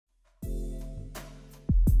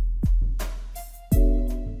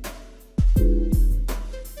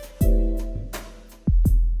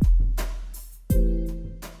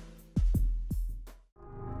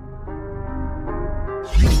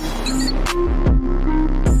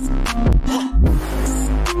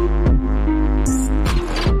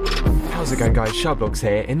going, guys? SharkBlox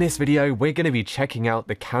here. In this video we're going to be checking out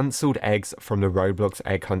the cancelled eggs from the Roblox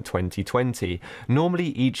Egg Hunt 2020. Normally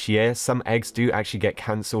each year some eggs do actually get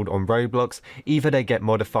cancelled on Roblox, either they get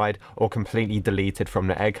modified or completely deleted from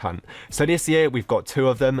the egg hunt. So this year we've got two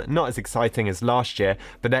of them, not as exciting as last year,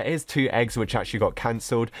 but there is two eggs which actually got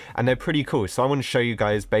cancelled and they're pretty cool. So I want to show you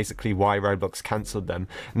guys basically why Roblox cancelled them.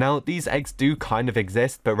 Now these eggs do kind of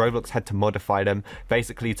exist, but Roblox had to modify them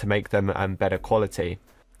basically to make them better quality.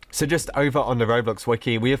 So just over on the Roblox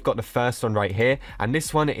wiki, we have got the first one right here, and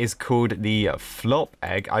this one is called the flop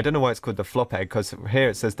egg. I don't know why it's called the flop egg, because here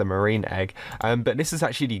it says the marine egg, but this is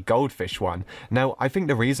actually the goldfish one. Now, I think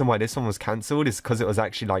the reason why this one was cancelled is because it was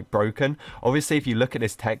actually like broken. Obviously, if you look at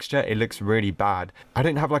this texture, it looks really bad. I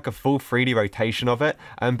didn't have like a full 3D rotation of it,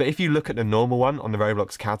 but if you look at the normal one on the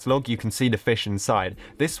Roblox catalog, you can see the fish inside.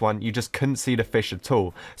 This one, you just couldn't see the fish at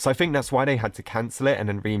all. So I think that's why they had to cancel it and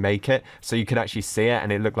then remake it, so you could actually see it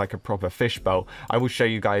and it looked like a proper fish bowl. I will show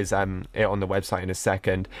you guys it on the website in a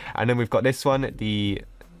second. And then we've got this one, the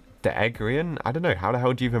Egrian. I don't know, how the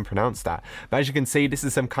hell do you even pronounce that? But as you can see, this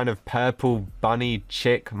is some kind of purple bunny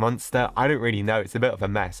chick monster. I don't really know, it's a bit of a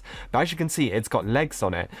mess. But as you can see, it's got legs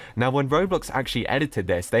on it. Now when Roblox actually edited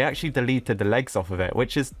this, they actually deleted the legs off of it,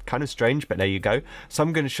 which is kind of strange, but there you go. So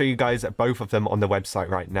I'm going to show you guys both of them on the website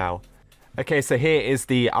right now. Okay, so here is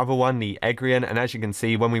the other one, the Egrian, and as you can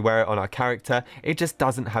see, when we wear it on our character, it just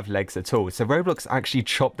doesn't have legs at all. So Roblox actually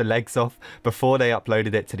chopped the legs off before they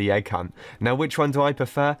uploaded it to the egg hunt. Now, which one do I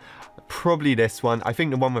prefer? Probably this one. I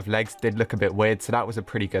think the one with legs did look a bit weird, so that was a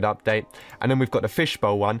pretty good update. And then we've got the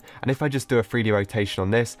fishbowl one, and if I just do a 3D rotation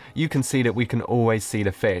on this, you can see that we can always see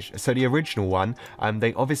the fish. So the original one,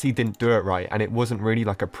 they obviously didn't do it right, and it wasn't really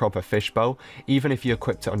like a proper fishbowl. Even if you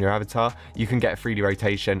equipped it on your avatar, you can get a 3D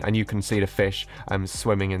rotation, and you can see the fish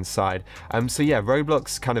swimming inside. So yeah,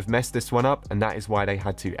 Roblox kind of messed this one up, and that is why they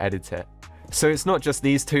had to edit it. So it's not just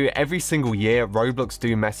these two. Every single year Roblox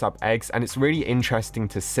do mess up eggs, and it's really interesting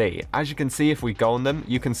to see. As you can see, if we go on them,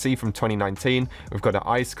 you can see from 2019 we've got an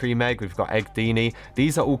ice cream egg, we've got egg Dini.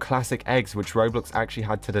 These are all classic eggs which Roblox actually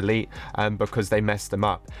had to delete because they messed them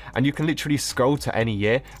up. And you can literally scroll to any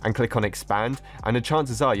year and click on expand, and the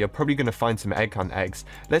chances are you're probably going to find some egg hunt eggs.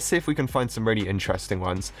 Let's see if we can find some really interesting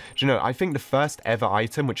ones. Do you know, I think the first ever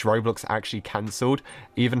item which Roblox actually cancelled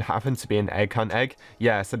even happened to be an egg hunt egg.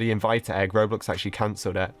 Yeah, so the inviter egg, Roblox actually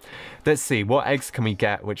cancelled it. Let's see, what eggs can we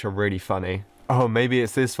get which are really funny? Oh, maybe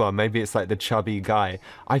it's this one. Maybe it's like the chubby guy.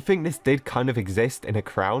 I think this did kind of exist in a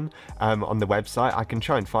crown on the website. I can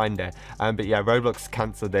try and find it. But yeah, Roblox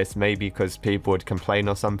cancelled this maybe because people would complain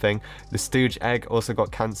or something. The Stooge egg also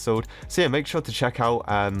got cancelled. So yeah, make sure to check out,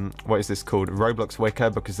 what is this called? Roblox Wicker,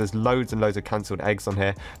 because there's loads and loads of cancelled eggs on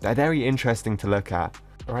here. They're very interesting to look at.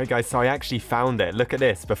 Alright guys, so I actually found it. Look at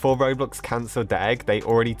this. Before Roblox cancelled the egg, they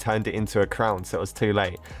already turned it into a crown, so it was too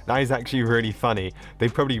late. That is actually really funny. They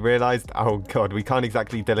probably realised, oh god, we can't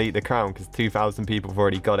exactly delete the crown because 2,000 people have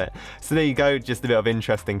already got it. So there you go, just a bit of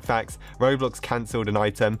interesting facts. Roblox cancelled an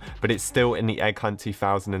item, but it's still in the Egg Hunt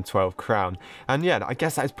 2012 crown. And yeah, I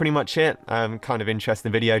guess that's pretty much it. Kind of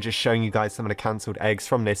interesting video, just showing you guys some of the cancelled eggs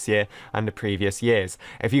from this year and the previous years.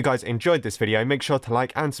 If you guys enjoyed this video, make sure to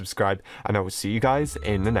like and subscribe, and I will see you guys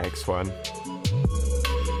in the next one.